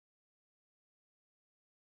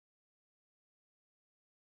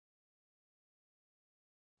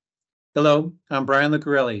Hello, I'm Brian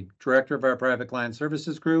Lucareli, Director of our Private Client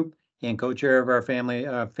Services Group and co-chair of our family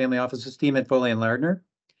offices team at Foley and Lardner.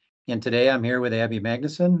 And today I'm here with Abbey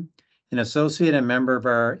Magnuson, an associate and member of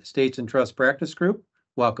our Estates and Trust Practice Group.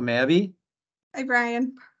 Welcome, Abbey. Hi,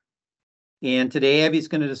 Brian. And today Abby's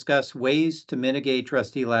going to discuss ways to mitigate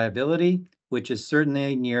trustee liability, which is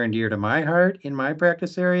certainly near and dear to my heart in my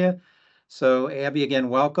practice area. So Abbey, again,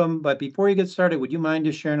 welcome. But before you get started, would you mind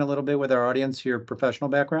just sharing a little bit with our audience your professional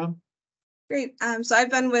background? Great. So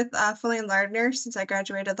I've been with Foley and Lardner since I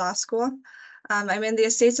graduated law school. I'm in the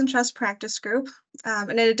Estates and Trust Practice Group.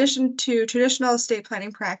 And in addition to traditional estate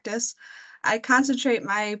planning practice, I concentrate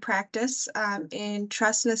my practice in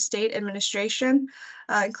trust and estate administration,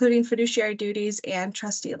 including fiduciary duties and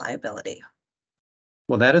trustee liability.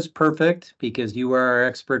 Well, that is perfect because you are our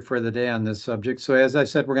expert for the day on this subject. So as I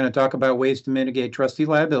said, we're going to talk about ways to mitigate trustee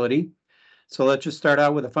liability. So let's just start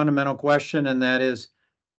out with a fundamental question, and that is,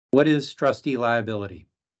 what is trustee liability?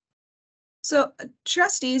 So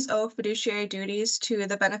trustees owe fiduciary duties to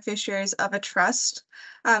the beneficiaries of a trust,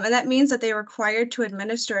 and that means that they are required to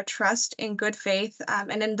administer a trust in good faith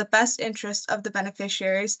and in the best interest of the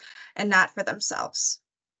beneficiaries and not for themselves.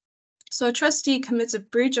 So a trustee commits a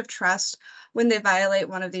breach of trust when they violate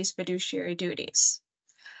one of these fiduciary duties.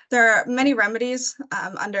 There are many remedies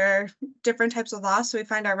under different types of law. So we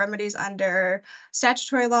find our remedies under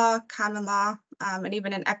statutory law, common law, and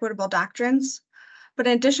even in equitable doctrines. But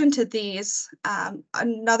in addition to these,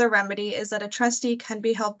 another remedy is that a trustee can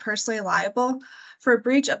be held personally liable for a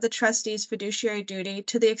breach of the trustee's fiduciary duty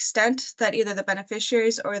to the extent that either the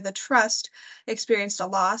beneficiaries or the trust experienced a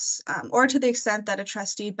loss, or to the extent that a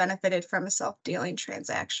trustee benefited from a self-dealing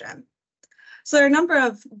transaction. So there are a number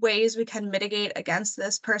of ways we can mitigate against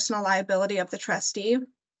this personal liability of the trustee,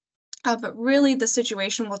 but really the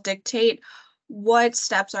situation will dictate what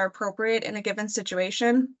steps are appropriate in a given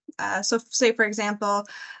situation. So say, for example,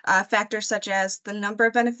 factors such as the number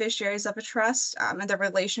of beneficiaries of a trust and their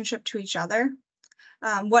relationship to each other,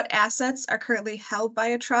 what assets are currently held by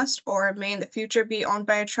a trust or may in the future be owned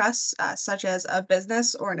by a trust, such as a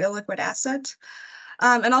business or an illiquid asset,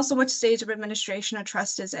 and also which stage of administration a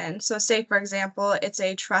trust is in. So say, for example, it's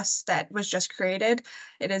a trust that was just created.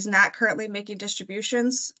 It is not currently making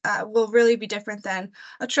distributions, will really be different than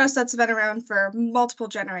a trust that's been around for multiple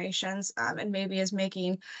generations and maybe is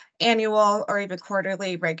making annual or even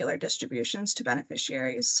quarterly regular distributions to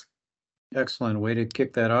beneficiaries. Excellent way to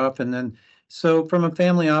kick that off. And then, so from a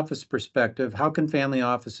family office perspective, how can family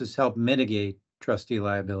offices help mitigate trustee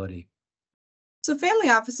liability? So family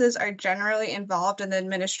offices are generally involved in the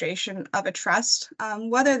administration of a trust,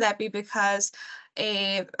 whether that be because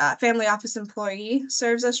a family office employee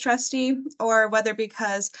serves as trustee or whether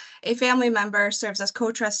because a family member serves as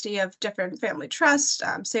co-trustee of different family trusts,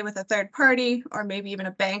 say with a third party or maybe even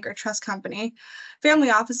a bank or trust company. Family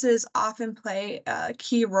offices often play a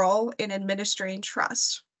key role in administering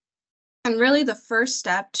trust. And really, the first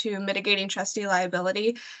step to mitigating trustee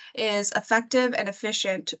liability is effective and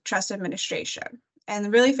efficient trust administration.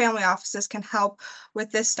 And really, family offices can help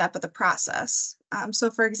with this step of the process.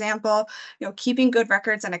 So, for example, keeping good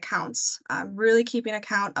records and accounts, really keeping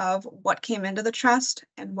account of what came into the trust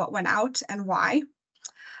and what went out and why.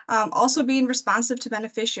 Also, being responsive to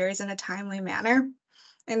beneficiaries in a timely manner.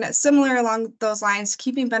 And similar along those lines,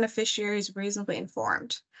 keeping beneficiaries reasonably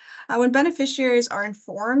informed. When beneficiaries are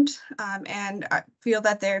informed and feel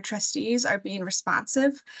that their trustees are being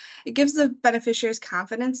responsive, it gives the beneficiaries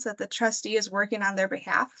confidence that the trustee is working on their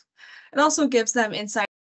behalf. It also gives them insight into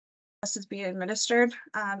how the trust is being administered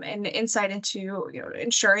and insight into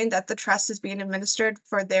ensuring that the trust is being administered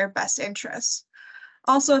for their best interests.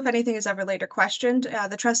 Also, if anything is ever later questioned,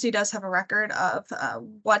 the trustee does have a record of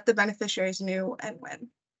what the beneficiaries knew and when.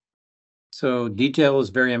 So detail is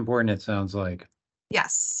very important, it sounds like.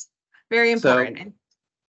 Yes, very important.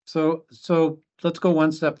 So let's go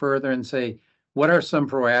one step further and say, what are some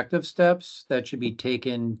proactive steps that should be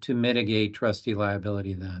taken to mitigate trustee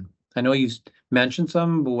liability then? I know you mentioned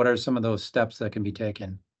some, but what are some of those steps that can be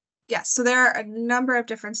taken? Yes, so there are a number of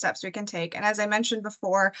different steps we can take. And as I mentioned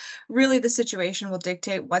before, really the situation will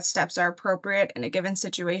dictate what steps are appropriate in a given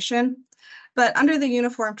situation. But under the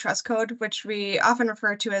Uniform Trust Code, which we often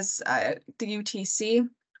refer to as the UTC,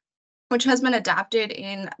 which has been adopted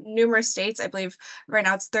in numerous states. I believe right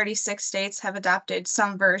now it's 36 states have adopted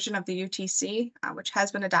some version of the UTC, which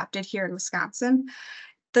has been adopted here in Wisconsin.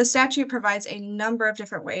 The statute provides a number of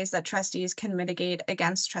different ways that trustees can mitigate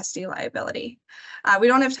against trustee liability. We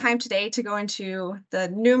don't have time today to go into the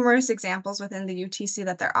numerous examples within the UTC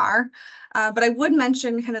that there are, but I would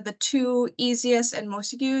mention kind of the two easiest and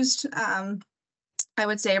most used I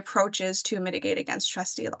would say, approaches to mitigate against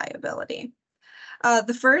trustee liability.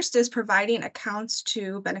 The first is providing accounts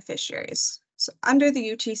to beneficiaries. So under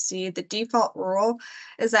the UTC, the default rule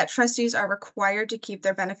is that trustees are required to keep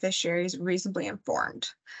their beneficiaries reasonably informed.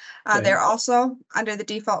 Okay. They're also, under the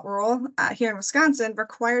default rule here in Wisconsin,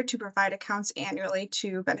 required to provide accounts annually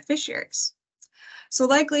to beneficiaries. So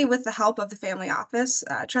likely with the help of the family office,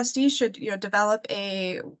 trustees should develop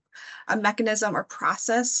a mechanism or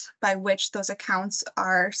process by which those accounts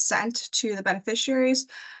are sent to the beneficiaries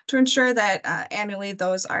to ensure that annually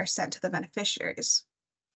those are sent to the beneficiaries.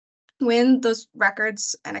 When those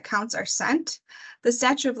records and accounts are sent, the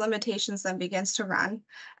statute of limitations then begins to run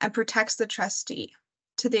and protects the trustee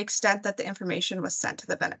to the extent that the information was sent to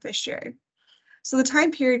the beneficiary. So the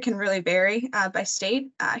time period can really vary by state.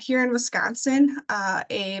 Here in Wisconsin,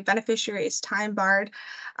 a beneficiary is time barred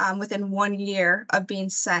within 1 year of being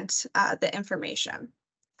sent the information.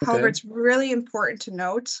 However, Okay. it's really important to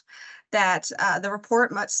note that the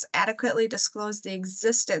report must adequately disclose the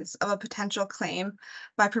existence of a potential claim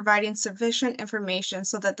by providing sufficient information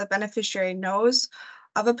so that the beneficiary knows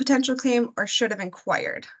of a potential claim or should have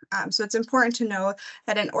inquired. So it's important to know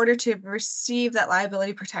that in order to receive that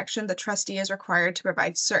liability protection, the trustee is required to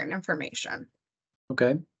provide certain information.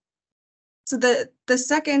 Okay. So the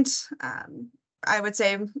second, I would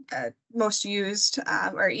say, most used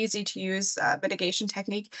or easy to use mitigation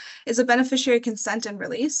technique is a beneficiary consent and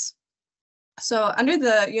release. So under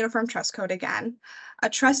the Uniform Trust Code again, a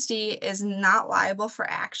trustee is not liable for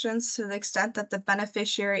actions to the extent that the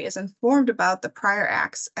beneficiary is informed about the prior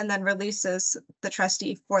acts and then releases the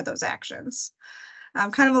trustee for those actions.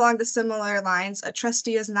 Kind of along the similar lines, a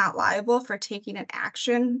trustee is not liable for taking an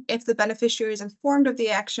action if the beneficiary is informed of the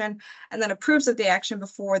action and then approves of the action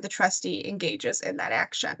before the trustee engages in that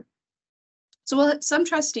action. So some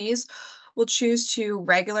trustees will choose to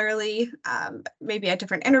regularly, maybe at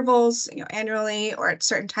different intervals, annually or at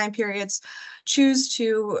certain time periods, choose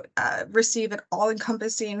to receive an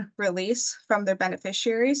all-encompassing release from their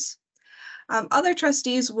beneficiaries. Other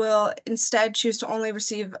trustees will instead choose to only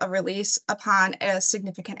receive a release upon a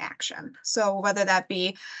significant action. So whether that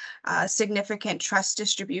be a significant trust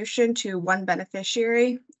distribution to one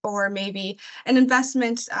beneficiary or maybe an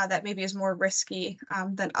investment that maybe is more risky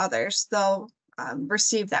than others, they'll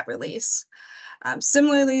receive that release.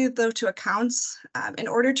 Similarly, though, to accounts, in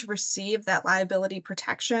order to receive that liability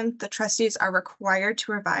protection, the trustees are required to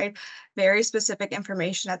provide very specific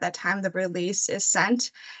information at that time the release is sent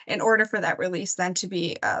in order for that release then to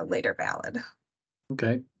be later valid.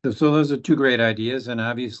 Okay. So those are two great ideas, and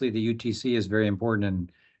obviously the UTC is very important in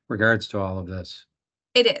regards to all of this.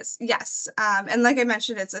 It is, yes. And like I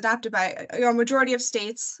mentioned, it's adopted by a majority of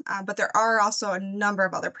states, but there are also a number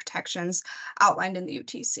of other protections outlined in the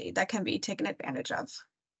UTC that can be taken advantage of.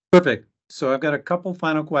 Perfect. So I've got a couple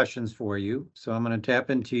final questions for you. So I'm going to tap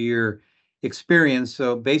into your experience.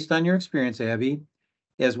 So based on your experience, Abby,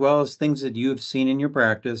 as well as things that you've seen in your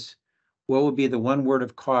practice, what would be the one word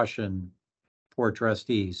of caution for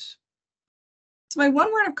trustees? So my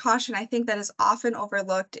one word of caution, I think that is often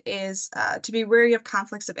overlooked is to be wary of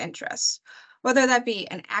conflicts of interest, whether that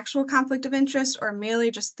be an actual conflict of interest or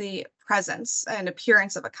merely just the presence and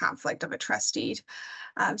appearance of a conflict of a trustee.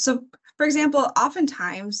 So for example,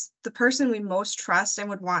 oftentimes the person we most trust and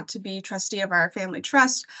would want to be trustee of our family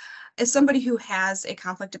trust is somebody who has a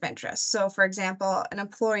conflict of interest. So for example, an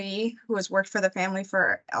employee who has worked for the family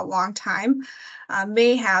for a long time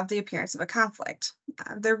may have the appearance of a conflict.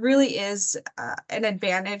 There really is an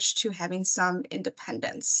advantage to having some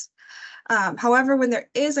independence. However, when there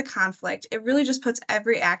is a conflict, it really just puts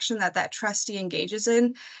every action that that trustee engages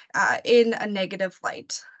in a negative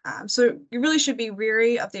light. So you really should be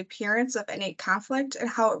wary of the appearance of any conflict and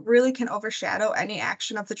how it really can overshadow any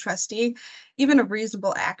action of the trustee, even a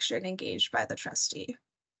reasonable action engaged by the trustee.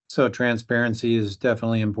 So transparency is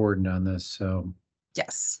definitely important on this. So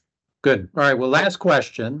Yes. good. All right. Well, last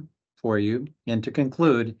question for you. And to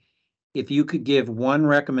conclude, if you could give one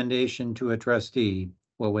recommendation to a trustee,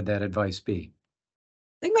 what would that advice be?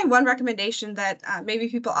 I think my one recommendation that maybe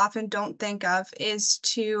people often don't think of is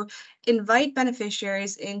to invite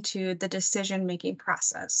beneficiaries into the decision-making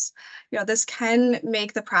process. This can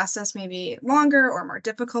make the process maybe longer or more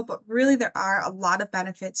difficult, but really there are a lot of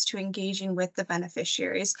benefits to engaging with the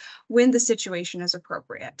beneficiaries when the situation is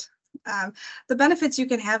appropriate. The benefits you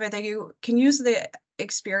can have are that you can use the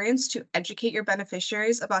experience to educate your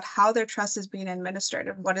beneficiaries about how their trust is being administered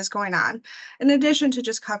and what is going on, in addition to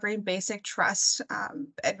just covering basic trust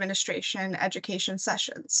administration education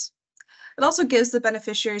sessions. It also gives the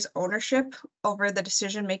beneficiaries ownership over the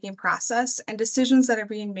decision-making process and decisions that are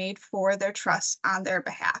being made for their trust on their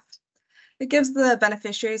behalf. It gives the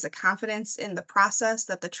beneficiaries a confidence in the process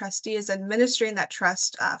that the trustee is administering that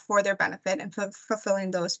trust for their benefit and fulfilling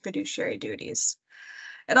those fiduciary duties.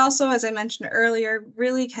 It also, as I mentioned earlier,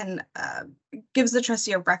 really can gives the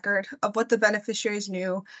trustee a record of what the beneficiaries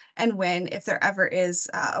knew and when, if there ever is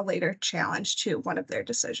a later challenge to one of their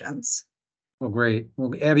decisions. Well, great.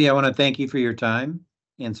 Well, Abby, I want to thank you for your time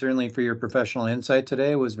and certainly for your professional insight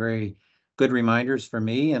today. It was very good reminders for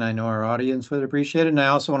me, and I know our audience would appreciate it. And I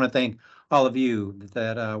also want to thank all of you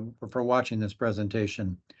that for watching this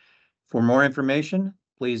presentation. For more information,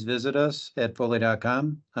 please visit us at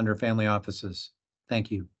foley.com under Family Offices. Thank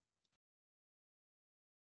you.